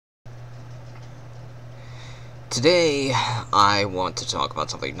Today, I want to talk about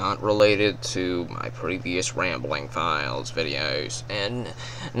something not related to my previous Rambling Files videos, and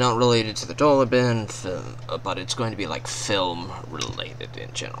not related to the Dollar Bin film, but it's going to be like film-related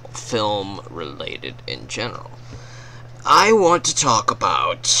in general. Film-related in general. I want to talk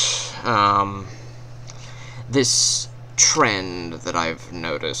about, this trend that I've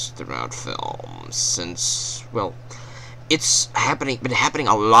noticed throughout film since, well, it's been happening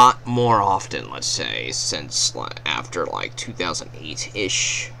a lot more often, let's say, since after like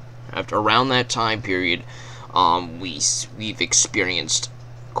 2008-ish. After around that time period, we've experienced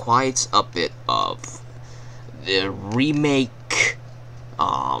quite a bit of the remake,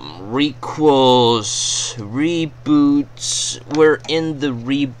 requels, reboots. We're in the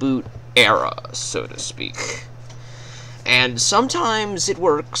reboot era, so to speak. And sometimes it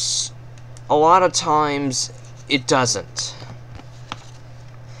works. A lot of times it doesn't.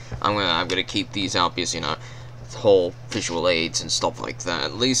 I'm gonna keep these out because, you know, the whole visual aids and stuff like that,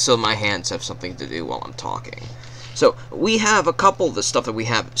 at least so my hands have something to do while I'm talking. So we have a couple of the stuff that we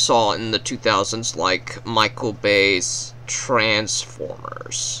saw in the 2000s, like Michael Bay's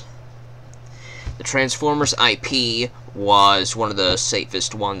Transformers. The Transformers IP was one of the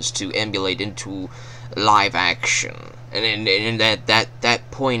safest ones to emulate into live action, and at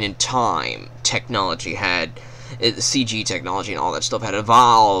that point in time, technology had, the CG technology and all that stuff had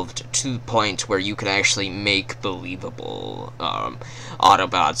evolved to the point where you could actually make believable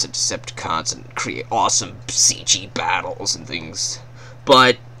Autobots and Decepticons and create awesome CG battles and things.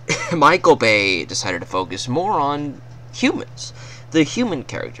 But Michael Bay decided to focus more on humans, the human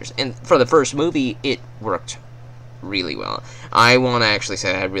characters, and for the first movie, it worked really well. I want to actually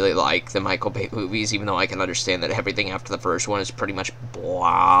say I really like the Michael Bay movies, even though I can understand that everything after the first one is pretty much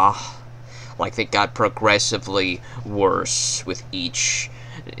blah. Like, they got progressively worse with each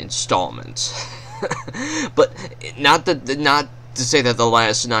installment. But not to say that The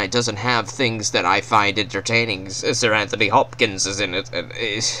Last Night doesn't have things that I find entertaining. Sir Anthony Hopkins is in it,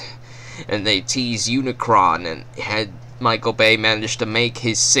 and they tease Unicron, and had Michael Bay managed to make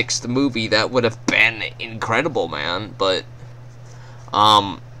his 6th movie, that would have been incredible, man. But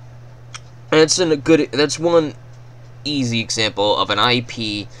that's one easy example of an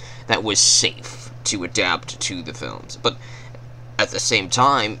IP that was safe to adapt to the films. But at the same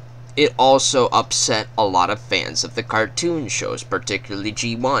time, it also upset a lot of fans of the cartoon shows, particularly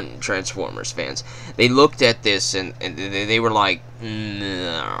G1 Transformers fans. They looked at this and they were like, you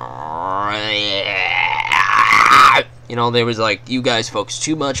know, there was like, you guys focus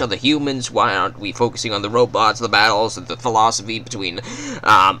too much on the humans, why aren't we focusing on the robots, the battles, and the philosophy between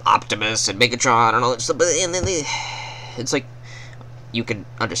Optimus and Megatron and all that stuff. But it's like, you can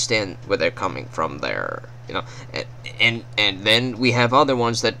understand where they're coming from there, you know. And then we have other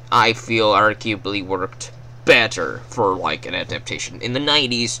ones that I feel arguably worked better for, like, an adaptation. In the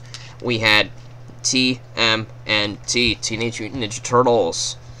 90s, we had TMNT, Teenage Mutant Ninja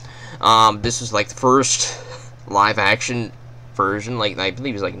Turtles. This was, like, the first live-action version, like, I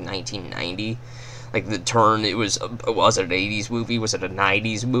believe it was, like, 1990. Like, the turn, was it an 80s movie? Was it a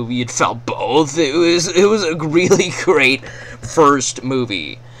 90s movie? It felt both. It was a really great first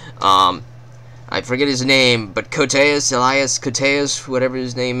movie. I forget his name, but Elias Koteas, whatever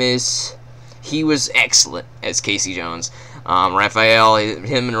his name is, he was excellent as Casey Jones. Raphael,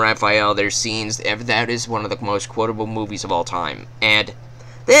 him and Raphael, their scenes, that is one of the most quotable movies of all time. And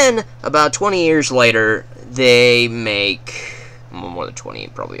then, about 20 years later, they make, more than 20,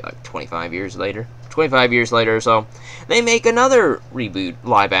 probably like 25 years later. 25 years later or so, they make another reboot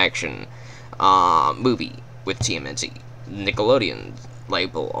live-action movie with TMNT. Nickelodeon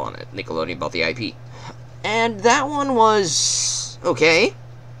label on it. Nickelodeon bought the IP. And that one was okay.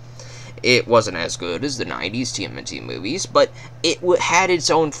 It wasn't as good as the 90s TMNT movies, but it had its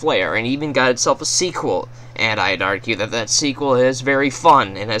own flair, and even got itself a sequel. And I'd argue that that sequel is very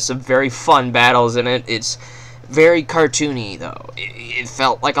fun, and has some very fun battles in it. It's very cartoony, though. It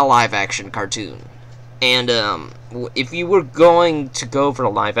felt like a live-action cartoon. And, if you were going to go for a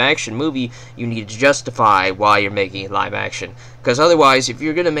live-action movie, you need to justify why you're making it live-action. Because otherwise, if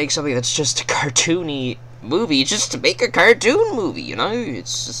you're going to make something that's just a cartoony movie, just to make a cartoon movie, you know?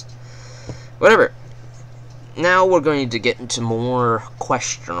 It's just whatever. Now we're going to get into more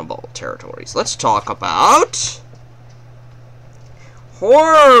questionable territories. Let's talk about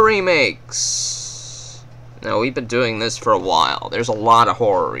horror remakes. Now, we've been doing this for a while. There's a lot of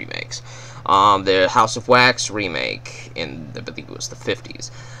horror remakes. The House of Wax remake in, I believe it was the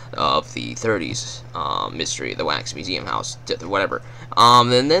 50s, of the 30s, Mystery of the Wax Museum House, whatever.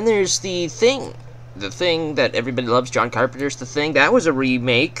 And then there's The Thing. The Thing that everybody loves, John Carpenter's The Thing. That was a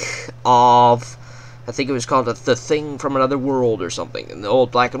remake of I think it was called The Thing from Another World or something, in the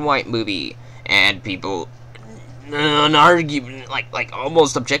old black and white movie, and people argue, like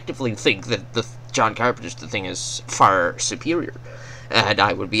almost objectively think that the John Carpenter's The Thing is far superior, and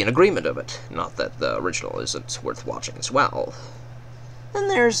I would be in agreement of it. Not that the original isn't worth watching as well. Then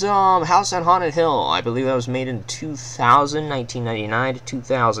there's House on Haunted Hill. I believe that was made in 1999 to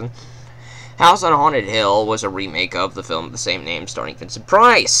 2000. House on Haunted Hill was a remake of the film of the same name, starring Vincent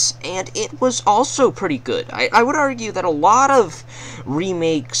Price, and it was also pretty good. I would argue that a lot of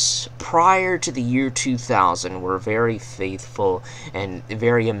remakes prior to the year 2000 were very faithful and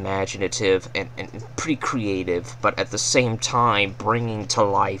very imaginative and pretty creative, but at the same time bringing to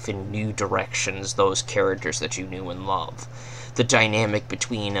life in new directions those characters that you knew and loved. The dynamic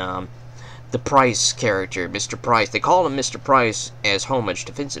between the Price character, Mr. Price. They called him Mr. Price as homage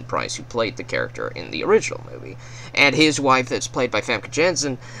to Vincent Price, who played the character in the original movie. And his wife, that's played by Famke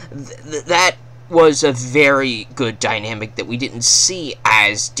Janssen, that was a very good dynamic that we didn't see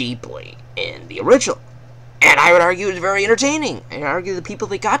as deeply in the original. And I would argue it was very entertaining. I would argue the people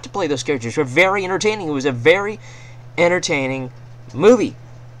that got to play those characters were very entertaining. It was a very entertaining movie.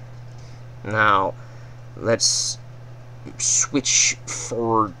 Now, let's switch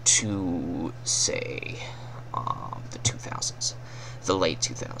forward to, say, the 2000s, the late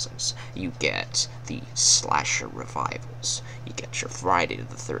 2000s. You get the slasher revivals. You get your Friday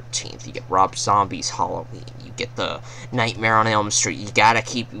the 13th. You get Rob Zombie's Halloween. You get the Nightmare on Elm Street. We gotta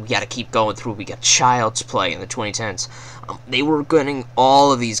keep going through. We got Child's Play in the 2010s. They were getting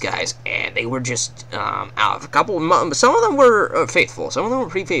all of these guys, and they were just out of a couple of months. Some of them were faithful. Some of them were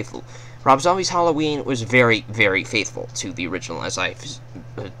pretty faithful. Rob Zombie's Halloween was very, very faithful to the original, as I've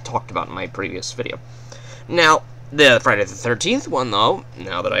talked about in my previous video. Now, the Friday the 13th one, though,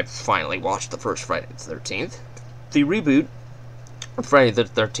 now that I've finally watched the first Friday the 13th, the reboot of Friday the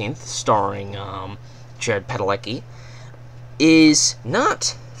 13th, starring Jared Padalecki, is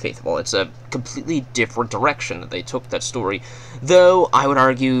not faithful. It's a completely different direction that they took that story, though I would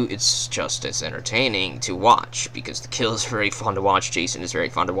argue it's just as entertaining to watch, because the kill is very fun to watch, Jason is very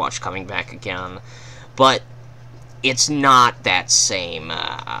fun to watch coming back again, but it's not that same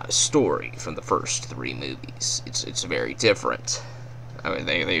story from the first three movies. It's very different. I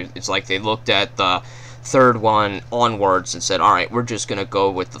mean, it's like they looked at the third one onwards and said, alright, we're just gonna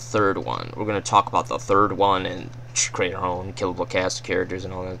go with the third one. We're gonna talk about the third one and create our own killable cast of characters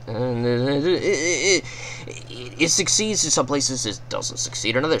and all that. And it succeeds in some places, it doesn't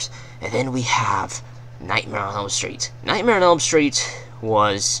succeed in others. And then we have Nightmare on Elm Street. Nightmare on Elm Street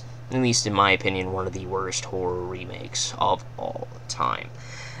was, at least in my opinion, one of the worst horror remakes of all time.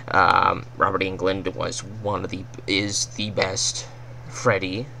 Robert Englund is the best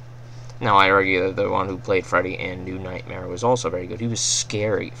Freddy. Now, I argue that the one who played Freddy in New Nightmare was also very good. He was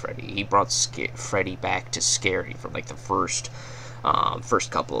scary Freddy. He brought Freddy back to scary from, like, the first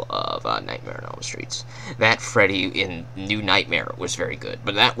couple of Nightmare on Elm Streets. That Freddy in New Nightmare was very good,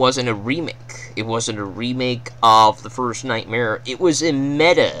 but that wasn't a remake. It wasn't a remake of the first Nightmare. It was a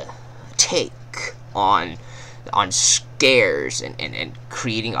meta take on scares and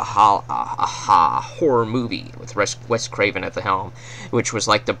creating a horror movie with Wes Craven at the helm, which was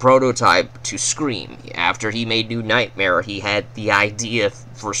like the prototype to Scream. After he made New Nightmare, he had the idea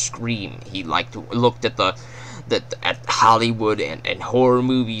for Scream. He looked at at Hollywood and horror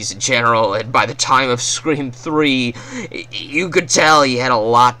movies in general, and by the time of Scream 3, you could tell he had a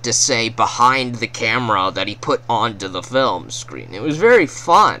lot to say behind the camera that he put onto the film screen. It was very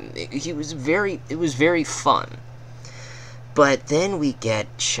fun. It was very fun. But then we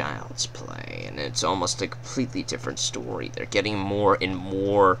get Child's Play, and it's almost a completely different story. They're getting more and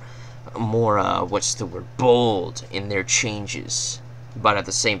more, bold in their changes. But at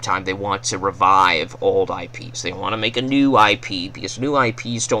the same time, they want to revive old IPs. They want to make a new IP, because new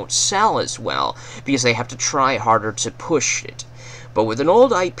IPs don't sell as well, because they have to try harder to push it. But with an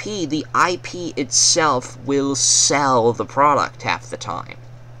old IP, the IP itself will sell the product half the time.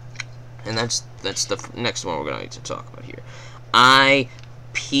 And that's the next one we're going to need to talk about here.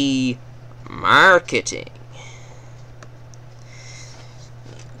 IP marketing.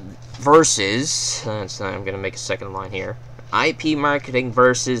 Versus, I'm going to make a second line here. IP marketing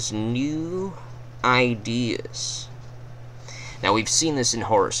versus new ideas. Now, we've seen this in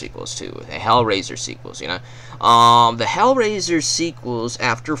horror sequels, too. The Hellraiser sequels, you know. The Hellraiser sequels,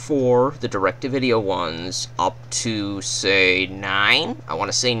 after 4, the direct-to-video ones, up to, say, 9? I want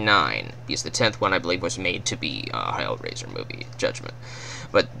to say 9, because the 10th one, I believe, was made to be a Hellraiser movie, Judgment.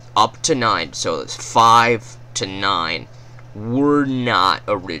 But up to 9, so it's 5 to 9, were not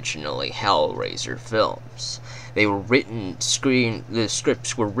originally Hellraiser films. they were written, the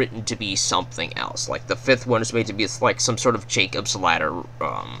scripts were written to be something else. Like, the 5th one is made to be like some sort of Jacob's Ladder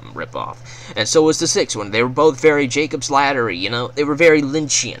ripoff. And so was the 6th one. They were both very Jacob's Ladder-y, you know? They were very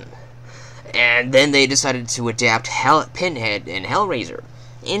Lynchian. And then they decided to adapt Pinhead and Hellraiser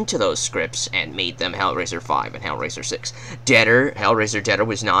into those scripts and made them Hellraiser 5 and Hellraiser 6. Hellraiser Deader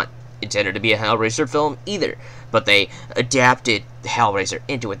was not intended to be a Hellraiser film either, but they adapted Hellraiser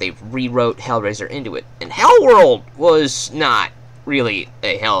into it. They rewrote Hellraiser into it. And Hellworld was not really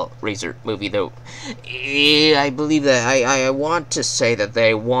a Hellraiser movie, though. I believe that I want to say that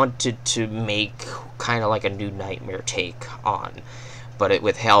they wanted to make kind of like a New Nightmare take on, but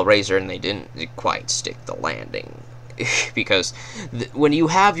with Hellraiser, and they didn't quite stick the landing. Because when you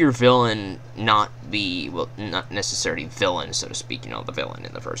have your villain not be, well, not necessarily villain, so to speak, you know, the villain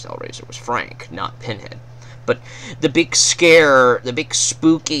in the first Hellraiser was Frank, not Pinhead. But the big scare, the big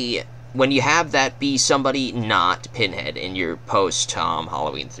spooky, when you have that be somebody not Pinhead in your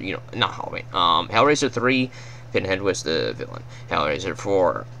post-Halloween, you know, not Halloween, Hellraiser 3, Pinhead was the villain. Hellraiser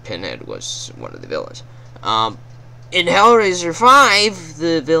 4, Pinhead was one of the villains. In Hellraiser 5,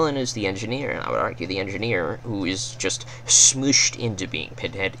 the villain is the engineer, and I would argue the engineer, who is just smooshed into being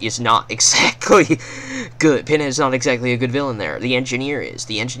Pinhead, is not exactly good. Pinhead is not exactly a good villain there. The engineer is.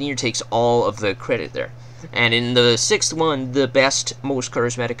 The engineer takes all of the credit there. And in the 6th one, the best, most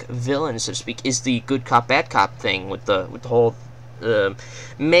charismatic villain, so to speak, is the good cop, bad cop thing with the whole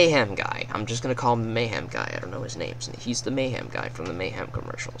Mayhem guy. I'm just going to call him the Mayhem guy. I don't know his name. He's the Mayhem guy from the Mayhem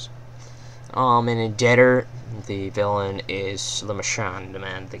commercials. And in Deader, the villain is Le Machan,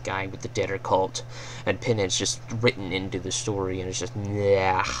 the guy with the Deader cult. And Pinhead's just written into the story, and it's just,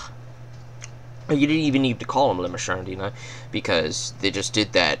 nah. You didn't even need to call him Le Machan, you know? Because they just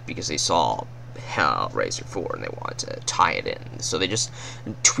did that because they saw Hellraiser 4 and they wanted to tie it in. So they just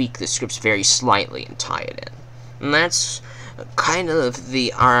tweak the scripts very slightly and tie it in. And that's kind of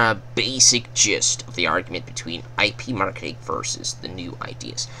the basic gist of the argument between IP marketing versus the new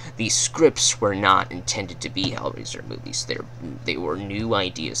ideas. These scripts were not intended to be Hellraiser movies. They were new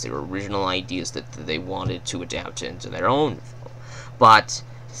ideas. They were original ideas that they wanted to adapt into their own film. But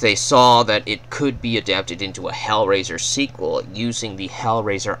they saw that it could be adapted into a Hellraiser sequel using the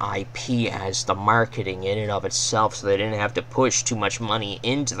Hellraiser IP as the marketing in and of itself, so they didn't have to push too much money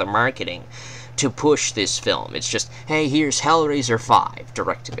into the marketing to push this film. It's just, hey, here's Hellraiser 5,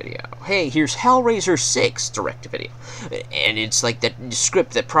 direct-to-video. Hey, here's Hellraiser 6, direct-to-video. And it's like that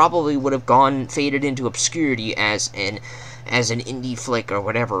script that probably would have faded into obscurity as an indie flick or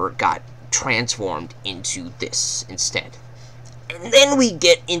whatever got transformed into this instead. And then we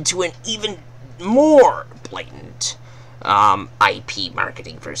get into an even more blatant IP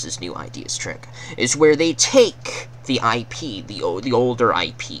marketing versus new ideas trick, is where they take the IP, the older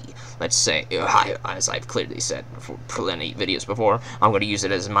IP, let's say, as I've clearly said for plenty videos before, I'm going to use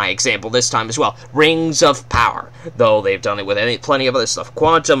it as my example this time as well, Rings of Power, though they've done it with plenty of other stuff,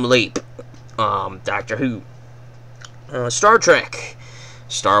 Quantum Leap, Doctor Who, Star Trek,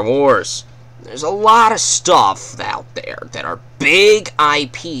 Star Wars. There's a lot of stuff out there that are big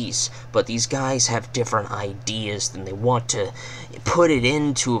IPs, but these guys have different ideas, and they want to put it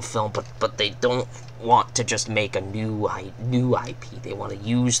into a film, but they don't want to just make a new IP. They want to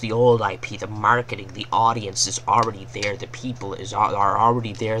use the old IP. The marketing, the audience is already there. The people are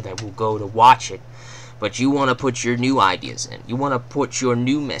already there that will go to watch it. But you want to put your new ideas in. You want to put your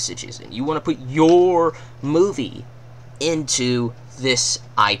new messages in. You want to put your movie into this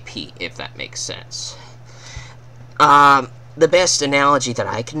IP, if that makes sense. The best analogy that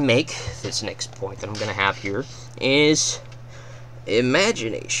I can make, this next point that I'm going to have here, is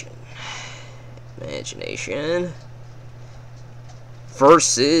imagination. Imagination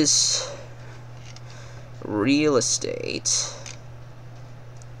versus real estate.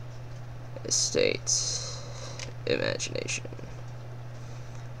 Imagination.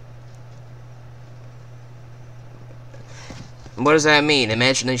 What does that mean?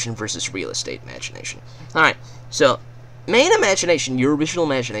 Imagination versus real estate imagination. Alright, so, main imagination, your original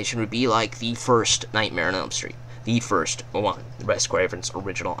imagination, would be like the first Nightmare on Elm Street. The first one. Wes Craven's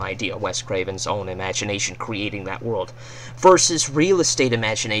original idea. Wes Craven's own imagination creating that world. Versus real estate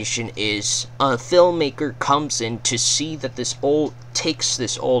imagination is a filmmaker comes in to see that takes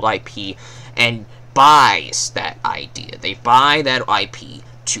this old IP and buys that idea. They buy that IP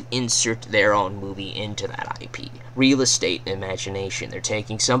to insert their own movie into that IP. Real estate imagination. They're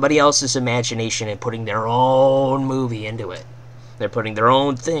taking somebody else's imagination and putting their own movie into it. They're putting their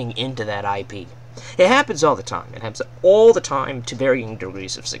own thing into that IP. It happens all the time. It happens all the time to varying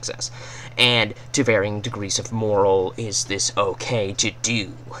degrees of success. And to varying degrees of moral, is this okay to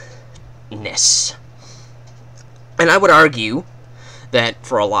do-ness. And I would argue that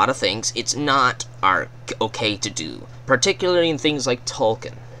for a lot of things, it's not okay to do, particularly in things like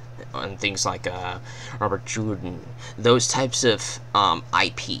Tolkien, and things like Robert Jordan, those types of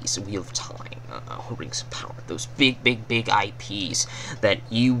IPs, Wheel of Time, Rings of Power, those big IPs that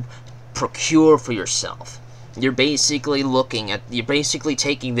you procure for yourself. You're basically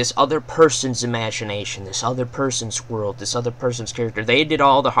taking this other person's imagination, this other person's world, this other person's character. They did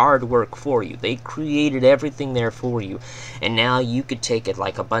all the hard work for you. They created everything there for you. And now you could take it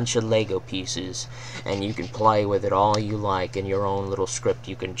like a bunch of Lego pieces, and you can play with it all you like in your own little script.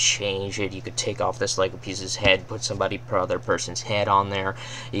 You can change it. You could take off this Lego piece's head, put other person's head on there.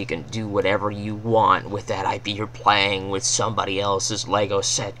 You can do whatever you want with that IP. You're playing with somebody else's Lego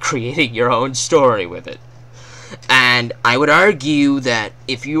set, creating your own story with it. And I would argue that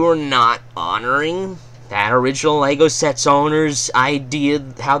if you're not honoring that original Lego set's owner's idea,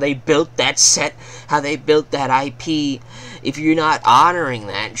 how they built that set, how they built that IP, if you're not honoring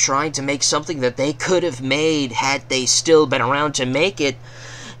that and trying to make something that they could have made had they still been around to make it,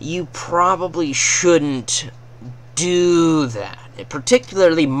 you probably shouldn't do that. And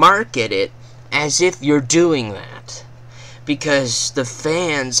particularly market it as if you're doing that. Because the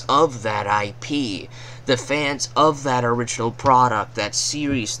fans of that IP, the fans of that original product, that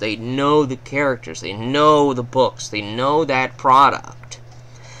series, they know the characters, they know the books, they know that product.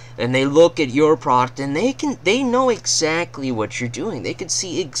 And they look at your product and they know exactly what you're doing. They can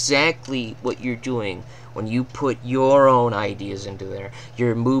see exactly what you're doing when you put your own ideas into there.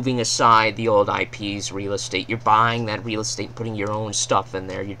 You're moving aside the old IP's real estate. You're buying that real estate and putting your own stuff in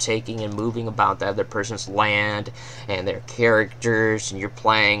there. You're taking and moving about the other person's land and their characters, and you're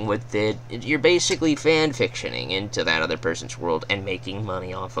playing with it. You're basically fan fictioning into that other person's world and making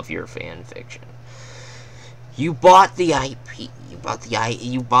money off of your fan fiction. You bought the IP.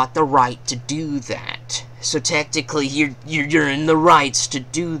 You bought the right to do that. So technically, you're in the rights to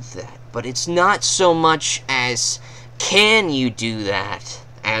do that. But it's not so much as can you do that,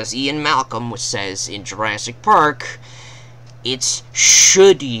 as Ian Malcolm says in Jurassic Park. It's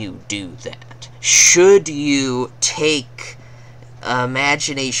should you do that? Should you take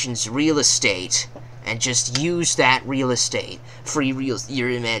imagination's real estate and just use that real estate,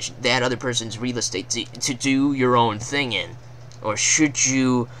 that other person's real estate to do your own thing in? Or should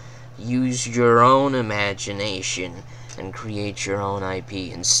you use your own imagination and create your own IP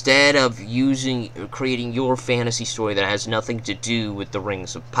instead of creating your fantasy story that has nothing to do with the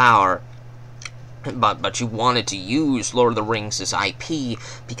Rings of Power, but you wanted to use Lord of the Rings as IP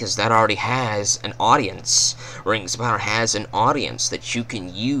because that already has an audience. Rings of Power has an audience that you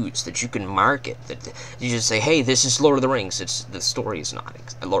can use, that you can market. That you just say, hey, this is Lord of the Rings. The story is not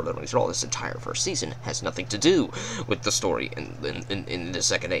Lord of the Rings at all. This entire first season has nothing to do with the story in the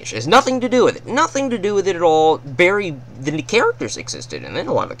second age. It has nothing to do with it. Nothing to do with it at all. The characters existed, and then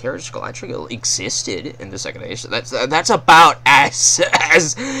a lot of the characters actually existed in the second age. So that's about as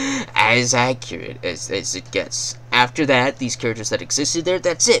accurate as it gets. After that, these characters that existed there,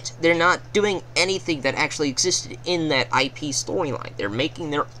 that's it. They're not doing anything that actually existed in that IP storyline. They're making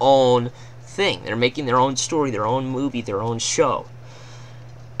their own thing. They're making their own story, their own movie, their own show.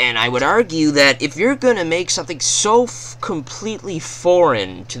 And I would argue that if you're going to make something so completely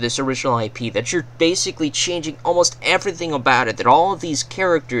foreign to this original IP that you're basically changing almost everything about it, that all of these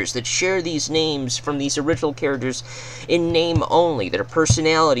characters that share these names from these original characters in name only, their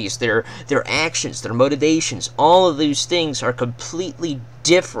personalities, their actions, their motivations, all of these things are completely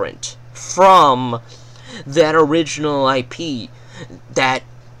different from that original IP, that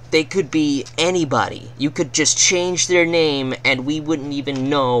they could be anybody. You could just change their name and we wouldn't even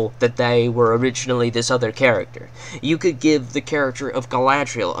know that they were originally this other character. You could give the character of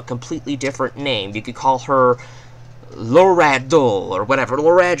Galadriel a completely different name. You could call her Loradul or whatever,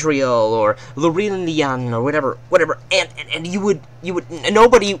 Loradriel or Lorilian or whatever, and you would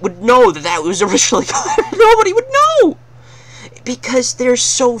nobody would know that was originally nobody would know, because they're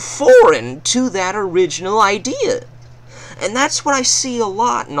so foreign to that original idea. And that's what I see a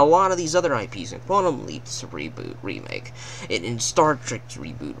lot in a lot of these other IPs, in Quantum Leap's reboot, remake, in Star Trek's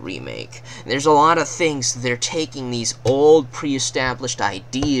reboot, remake. There's a lot of things, they're taking these old, pre-established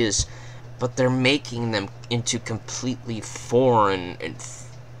ideas, but they're making them into completely foreign,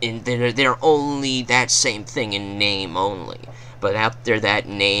 and they're only that same thing in name only. But after that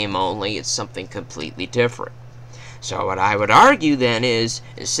name only, it's something completely different. So what I would argue then is,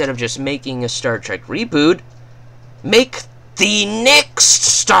 instead of just making a Star Trek reboot, make the next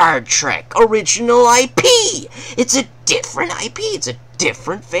Star Trek original IP. It's a different IP. It's a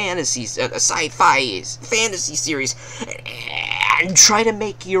different fantasy, sci-fi fantasy series, and try to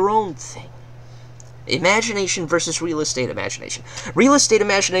make your own thing. Imagination versus real estate imagination. Real estate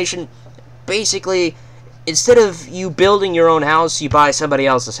imagination, basically, instead of you building your own house, you buy somebody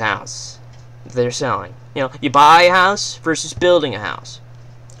else's house they're selling. You know, you buy a house versus building a house.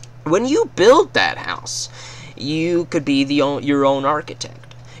 When you build that house, you could be your own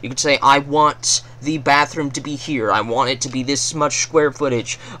architect. You could say, I want the bathroom to be here. I want it to be this much square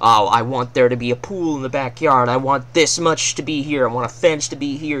footage. Oh, I want there to be a pool in the backyard. I want this much to be here. I want a fence to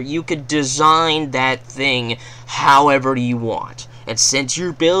be here. You could design that thing however you want. And since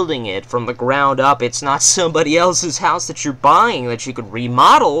you're building it from the ground up, it's not somebody else's house that you're buying that you could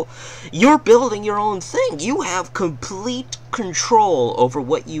remodel. You're building your own thing. You have complete control over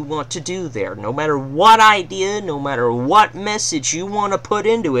what you want to do there. No matter what idea, no matter what message you want to put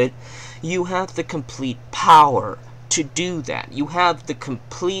into it, you have the complete power to do that. You have the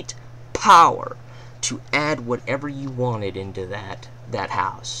complete power to add whatever you wanted into that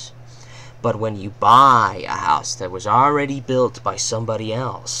house. But when you buy a house that was already built by somebody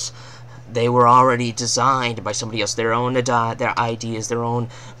else, they were already designed by somebody else, their ideas, their own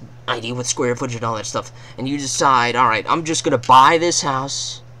idea with square footage and all that stuff, and you decide, alright, I'm just going to buy this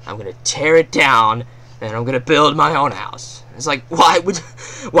house, I'm going to tear it down, and I'm going to build my own house. It's like, why would you...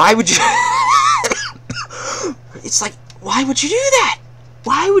 It's like, why would you do that?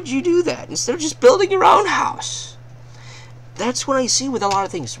 Why would you do that instead of just building your own house? That's what I see with a lot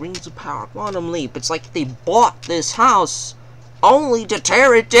of things. Rings of Power, Quantum Leap. It's like they bought this house only to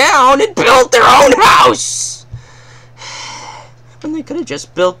tear it down and build their own house. When they could have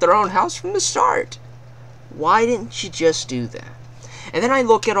just built their own house from the start. Why didn't you just do that? And then I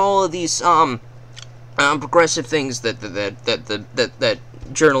look at all of these progressive things that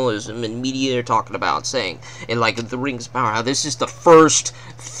journalism and media are talking about, saying, and like the Rings of Power, how this is the first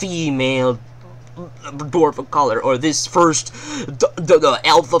female dwarf of color, or this first the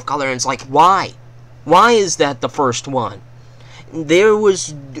elf of color, and it's like, why is that the first one? There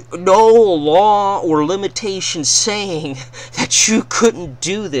was no law or limitation saying that you couldn't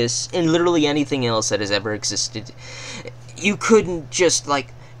do this in literally anything else that has ever existed. You couldn't just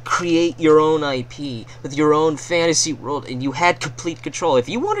like create your own IP with your own fantasy world, and you had complete control. If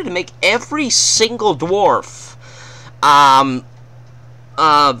you wanted to make every single dwarf of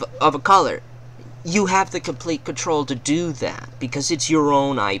a color, you have the complete control to do that, because it's your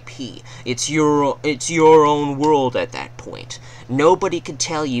own IP. It's your own world at that point. Nobody can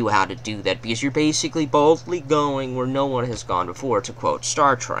tell you how to do that, because you're basically boldly going where no one has gone before, to quote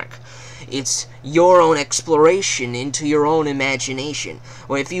Star Trek. It's your own exploration into your own imagination.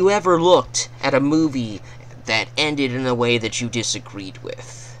 Or if you ever looked at a movie that ended in a way that you disagreed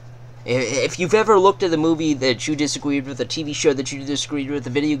with, if you've ever looked at a movie that you disagreed with, a TV show that you disagreed with,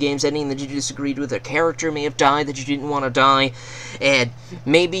 a video game's ending that you disagreed with, a character may have died that you didn't want to die, and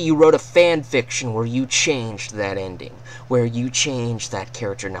maybe you wrote a fan fiction where you changed that ending, where you changed that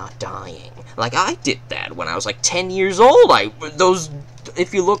character not dying. Like, I did that when I was like 10 years old.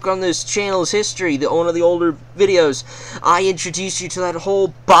 If you look on this channel's history, one of the older videos, I introduced you to that whole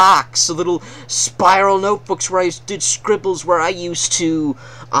box of little spiral notebooks where I did scribbles, where I used to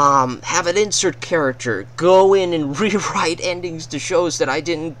have an insert character go in and rewrite endings to shows that I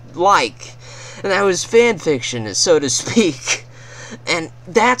didn't like. And that was fan fiction, so to speak. And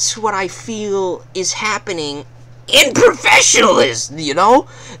that's what I feel is happening in professionalism, you know?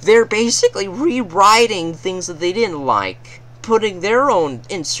 They're basically rewriting things that they didn't like, putting their own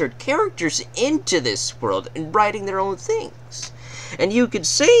insert characters into this world and writing their own things. And you could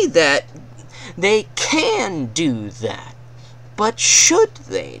say that they can do that, but should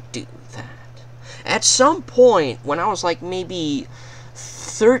they do that? At some point, when I was like maybe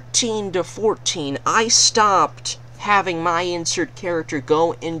 13 to 14, I stopped having my insert character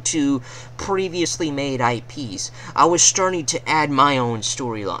go into previously made IPs. I was starting to add my own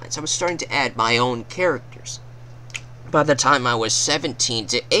storylines. I was starting to add my own characters. By the time I was 17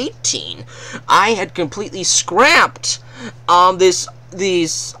 to 18, I had completely scrapped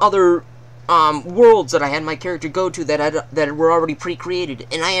these other worlds that I had my character go to that were already pre-created,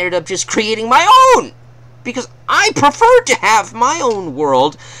 and I ended up just creating my own, because I preferred to have my own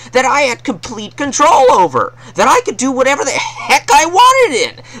world that I had complete control over, that I could do whatever the heck I wanted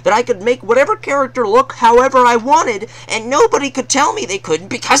in, that I could make whatever character look however I wanted, and nobody could tell me they couldn't,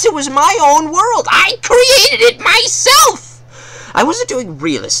 because it was my own world. I created it myself! I wasn't doing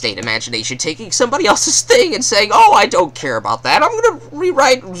real estate imagination, taking somebody else's thing and saying, oh, I don't care about that, I'm gonna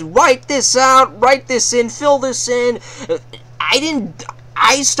write this out, write this in, fill this in.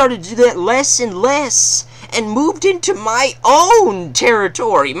 I started to do that less and less, and moved into my own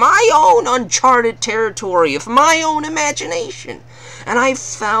territory, my own uncharted territory of my own imagination. And I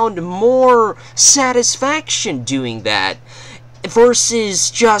found more satisfaction doing that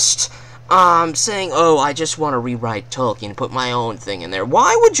versus just saying, oh, I just want to rewrite Tolkien and put my own thing in there.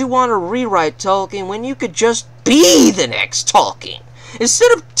 Why would you want to rewrite Tolkien when you could just be the next Tolkien?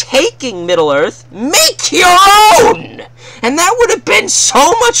 Instead of taking Middle-earth, make your own! And that would have been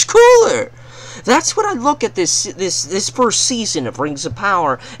so much cooler! That's what I look at this first season of Rings of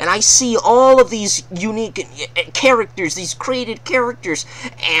Power, and I see all of these unique characters, these created characters,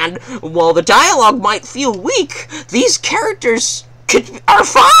 and while the dialogue might feel weak, these characters are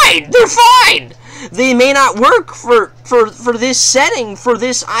fine! They're fine! They may not work for this setting, for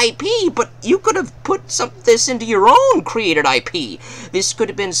this IP, but you could have put this into your own created IP. This could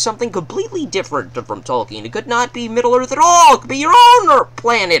have been something completely different from Tolkien. It could not be Middle-earth at all. It could be your own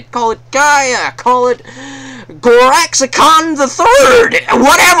planet. Call it Gaia. Call it Goraxicon III.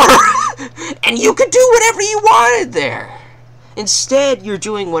 Whatever. And you could do whatever you wanted there. Instead, you're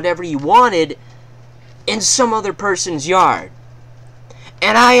doing whatever you wanted in some other person's yard.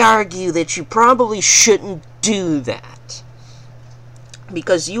 And I argue that you probably shouldn't do that.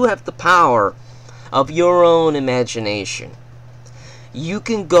 Because you have the power of your own imagination. You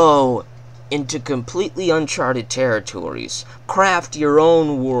can go into completely uncharted territories, craft your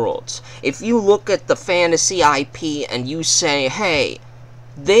own worlds. If you look at the fantasy IP and you say, hey,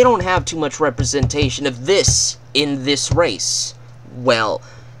 they don't have too much representation of this in this race. Well,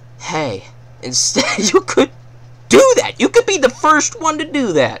 hey, instead you could do that. You could be the first one to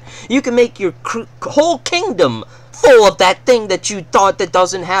do that. You can make your whole kingdom full of that thing that you thought that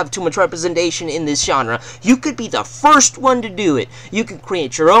doesn't have too much representation in this genre. You could be the first one to do it. You can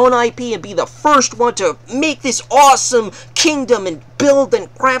create your own IP and be the first one to make this awesome kingdom and build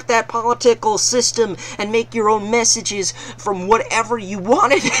and craft that political system and make your own messages from whatever you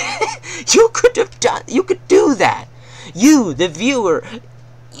wanted. You could do that. You, the viewer,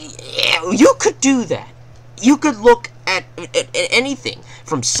 you could do that. You could look at anything,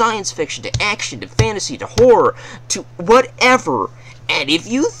 from science fiction to action to fantasy to horror to whatever, and if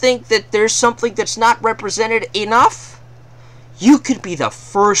you think that there's something that's not represented enough, you could be the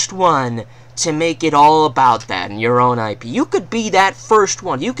first one to make it all about that in your own IP. You could be that first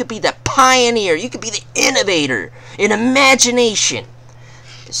one. You could be the pioneer. You could be the innovator in imagination.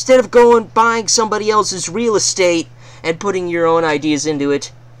 Instead of buying somebody else's real estate and putting your own ideas into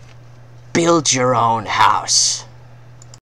it, build your own house.